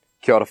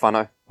Kia ora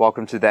whanau.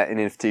 Welcome to That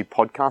NFT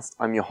podcast.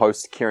 I'm your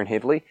host, Kieran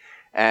Headley,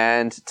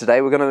 and today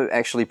we're going to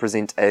actually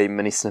present a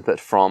mini snippet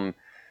from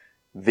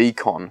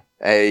VeeCon,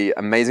 an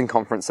amazing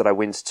conference that I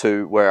went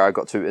to where I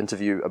got to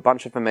interview a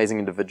bunch of amazing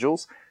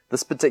individuals.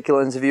 This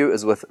particular interview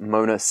is with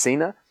Mona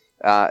Sina,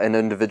 an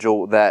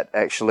individual that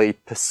actually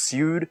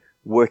pursued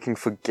working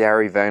for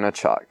Gary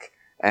Vaynerchuk.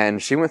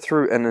 And she went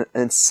through an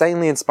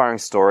insanely inspiring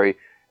story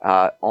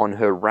on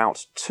her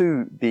route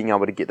to being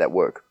able to get that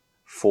work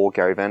for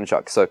Gary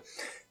Vaynerchuk. So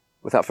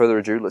without further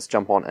ado, let's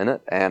jump on in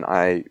it. And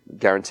I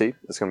guarantee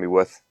it's going to be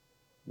worth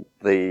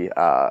the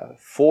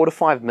 4 to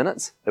 5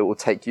 minutes it will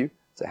take you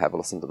to have a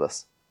listen to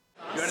this.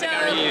 So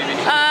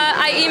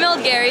I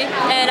emailed Gary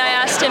and I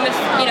asked him if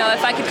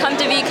I could come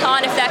to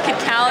VeeCon, if that could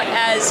count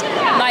as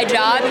my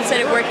job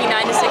instead of working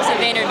 9 to 6 at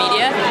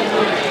VaynerMedia.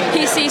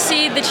 He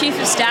CC'd the chief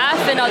of staff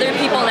and other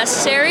people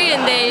necessary,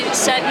 and they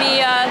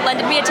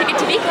lended me a ticket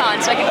to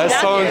VeeCon so I could come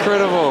That's down so here.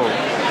 incredible.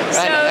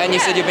 And you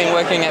said you've been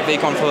working at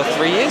VeeCon for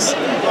 3 years?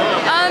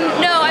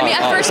 No, I mean,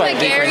 I first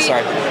met Gary.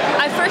 Sorry.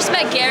 I first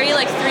met Gary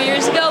like 3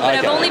 years ago, but Okay.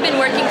 I've only been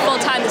working full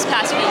time this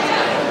past week.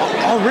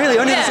 Oh, really?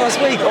 Only this Yeah. last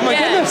week? Oh my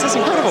goodness, that's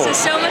incredible.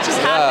 So much has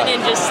happened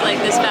in just like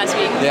this past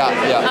week. Yeah.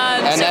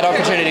 And so that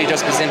opportunity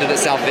just presented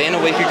itself then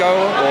a week ago,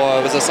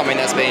 or was this something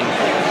that's been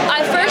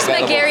I first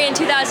met available? Gary in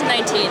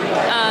 2019.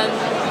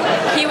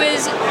 He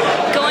was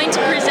going to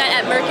present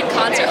at Merkin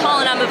Concert Hall,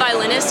 and I'm a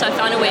violinist, so I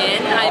found a way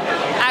in. I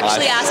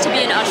actually Nice. asked to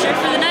be an usher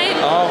for the night,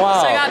 Oh,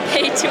 wow. so I got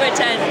paid to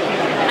attend.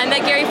 I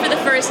met Gary for the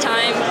first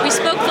time. We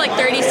spoke for like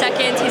 30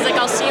 seconds. He's like,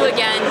 "I'll see you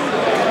again,"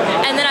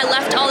 and then I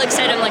left all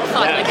excited. I'm like,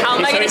 "Fuck! Yeah, like, how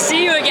am I going to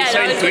see you again?" He's so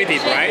I was like,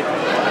 intuitive, "Shit." right?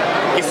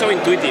 He's so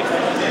intuitive.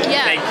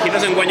 Yeah. Like, he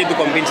doesn't want you to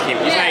convince him.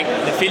 It's Yeah. like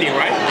the feeling,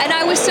 right? And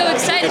I was so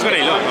excited. That's what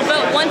I love.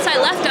 But once I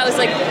left, I was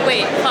like,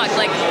 wait, fuck,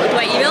 like, do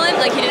I email him?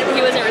 Like,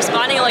 he wasn't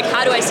responding. I'm like,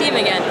 how do I see him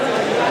again?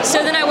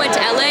 So then I went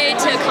to LA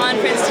to a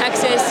conference,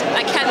 Texas.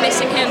 I kept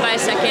missing him by a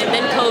second.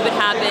 Then COVID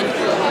happened.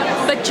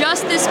 But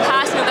just this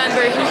past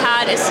November, he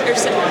had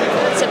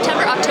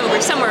September, October,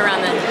 somewhere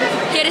around then.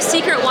 He had a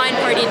secret wine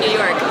party in New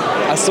York.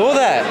 I saw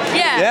that.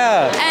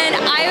 Yeah. And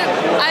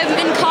I'm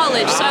in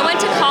college, so I went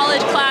to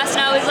college class,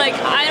 and I was like,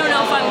 I don't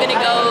know if I'm gonna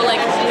go. Like,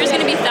 there's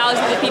gonna be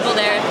thousands of people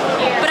there.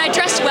 But I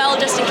dressed well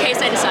just in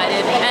case I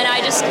decided. And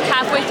I just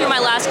halfway through my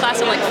last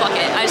class, I'm like, fuck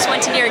it. I just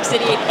went to New York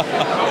City,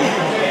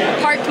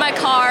 parked my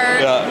car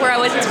where I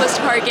wasn't supposed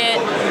to park it,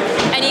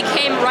 and he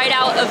came right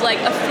out of like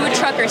a food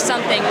truck or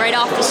something, right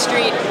off the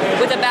street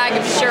with a bag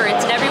of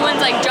shirts, and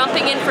everyone's like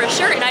jumping in for a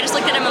shirt, and I just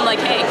looked at him. I'm like,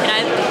 hey, can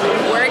I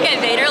work at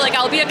Vader? Like,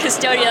 I'll be a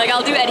custodian. Like,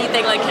 I'll do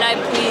anything. Like, can I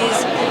please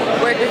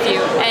work with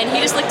you? And he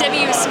just looked at me.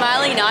 He was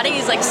smiling, nodding.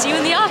 He's like, see you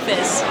in the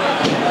office.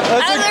 That's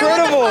I was like,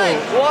 incredible. what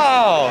the fuck?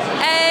 Wow.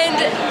 And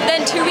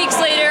then 2 weeks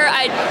later,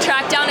 I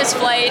tracked down his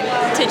flight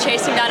to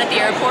chase him down at the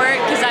airport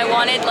because I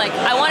wanted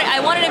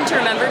him to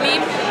remember me.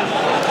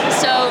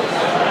 So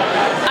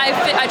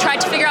I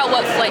tried to figure out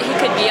what flight he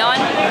could be on.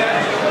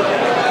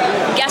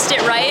 Guessed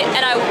it right,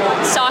 and I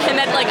saw him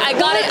at like I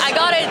got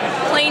a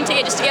plane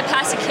ticket just to get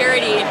past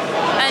security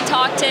and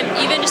talk to him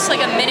even just like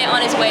a minute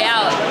on his way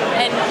out.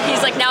 And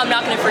he's like, now I'm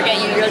not gonna forget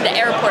you. You're the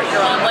airport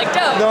girl. I'm like,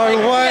 dope. No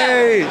Like,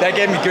 way. That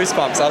gave me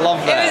goosebumps. I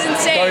love that. It was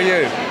insane. Go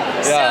you.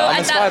 So Yeah, I'm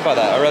at inspired by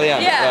that. I really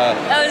am. Yeah,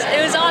 it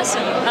was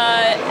awesome,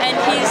 and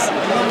he's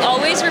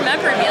always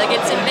remembered me. Like,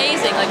 it's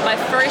amazing. Like, my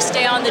first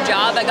day on the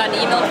job, I got an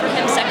email from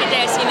him. Second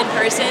day, I see him in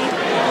person.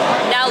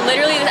 Now,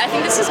 literally, I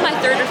think this is my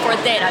 3rd or 4th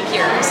day, and I'm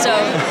here. So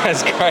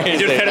That's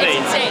crazy. Your third day.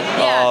 it's insane.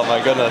 Yeah. Oh my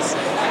goodness.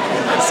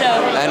 So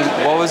And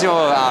what was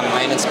your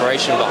main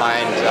inspiration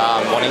behind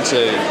wanting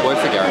to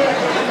work for Gary?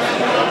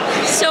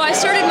 I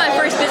started my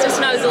first business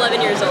when I was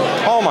 11 years old.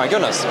 Oh my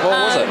goodness. What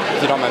was it?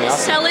 If you don't mind me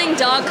asking. Selling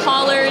dog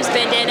collars,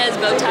 bandanas,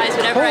 bow ties,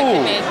 whatever I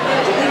could Ooh. make.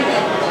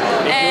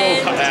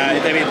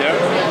 And David there.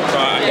 So,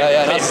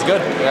 Yeah, that's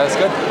good. Yeah, that's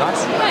good.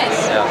 Nice. nice.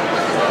 Yeah.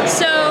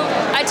 So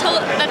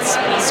that's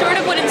sort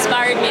of what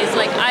inspired me. Is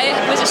like I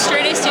was a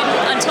straight A student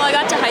until I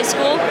got to high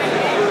school,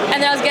 and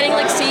then I was getting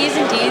like C's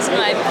and D's, and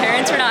my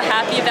parents were not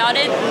happy about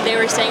it. They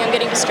were saying I'm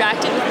getting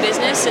distracted with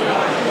business, and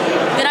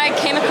then I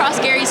came across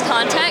Gary's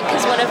content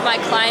because one of my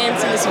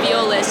clients in this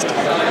VO list,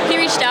 he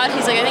reached out.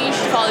 He's like, I think you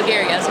should follow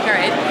Gary. I was like, all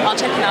right, I'll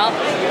check him out.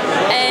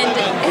 And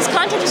his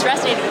content just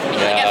resonated with me.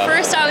 Like Yeah. at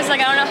first I was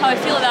like, I don't know how I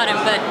feel about him,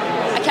 but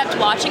I kept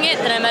watching it.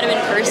 Then I met him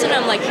in person.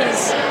 I'm like,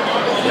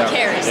 he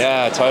cares.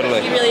 Yeah,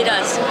 totally. He really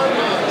does.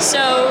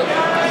 So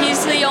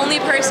he's the only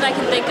person I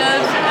can think of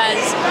as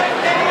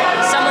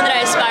someone that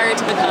I aspire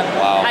to become.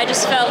 Wow. I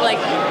just felt like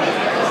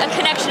a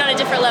connection on a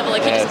different level.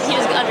 Like he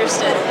just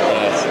understood.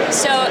 Yes.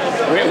 So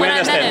we when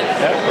I met understand.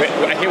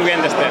 him, I think we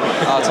understand.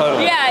 Oh,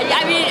 totally. yeah,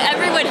 I mean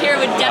everyone here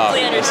would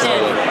definitely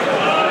understand.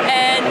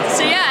 And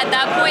so yeah, at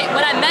that point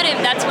when I met him,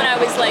 that's when I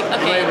was like,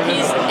 okay,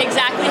 he's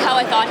exactly how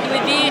I thought he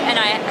would be, and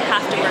I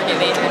have to work at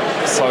Vader.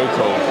 So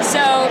cool.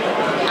 So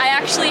I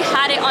actually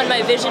had it on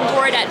my vision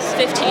board at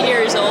 15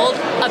 years old,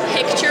 a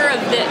picture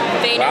of the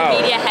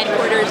VaynerMedia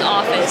headquarters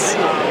office.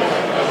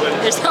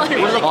 There's no one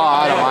really. Oh,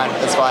 I don't mind.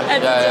 It's fine.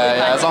 That's Yeah. totally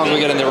fine. As long as we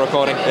get in the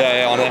recording.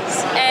 Yeah, on there.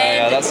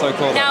 And that's so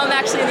cool. Now I'm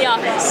actually in the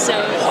office, so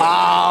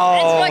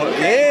Wow! That's fucking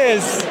great.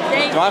 Yes!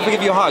 Thank Do I have to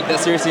give you a hug?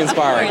 That's seriously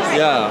inspiring. course.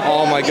 Yeah.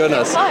 Oh my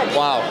goodness. so much.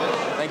 Wow.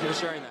 Thank you for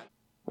sharing that.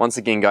 Once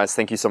again, guys,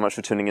 thank you so much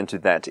for tuning into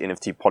that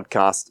NFT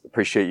podcast.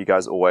 Appreciate you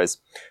guys always.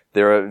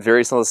 There are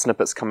various other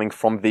snippets coming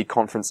from the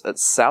conference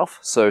itself,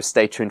 so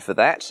stay tuned for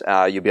that.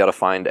 You'll be able to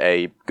find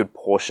a good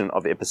portion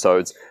of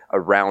episodes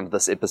around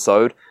this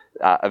episode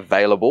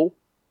available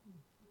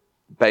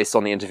based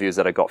on the interviews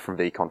that I got from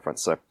the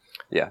conference. So,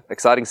 yeah,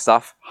 exciting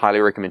stuff. Highly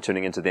recommend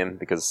tuning into them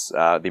because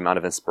the amount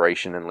of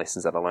inspiration and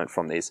lessons that I learned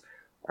from these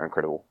are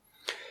incredible.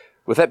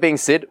 With that being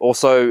said,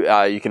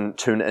 also, you can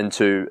tune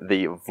into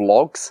the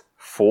vlogs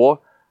for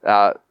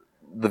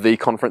the V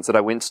conference that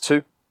I went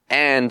to.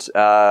 And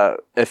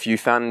if you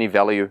found any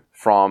value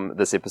from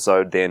this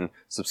episode, then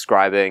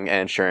subscribing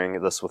and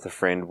sharing this with a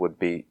friend would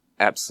be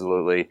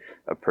absolutely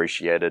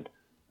appreciated.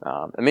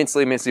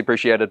 Immensely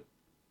appreciated.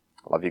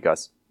 Love you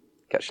guys.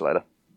 Catch you later.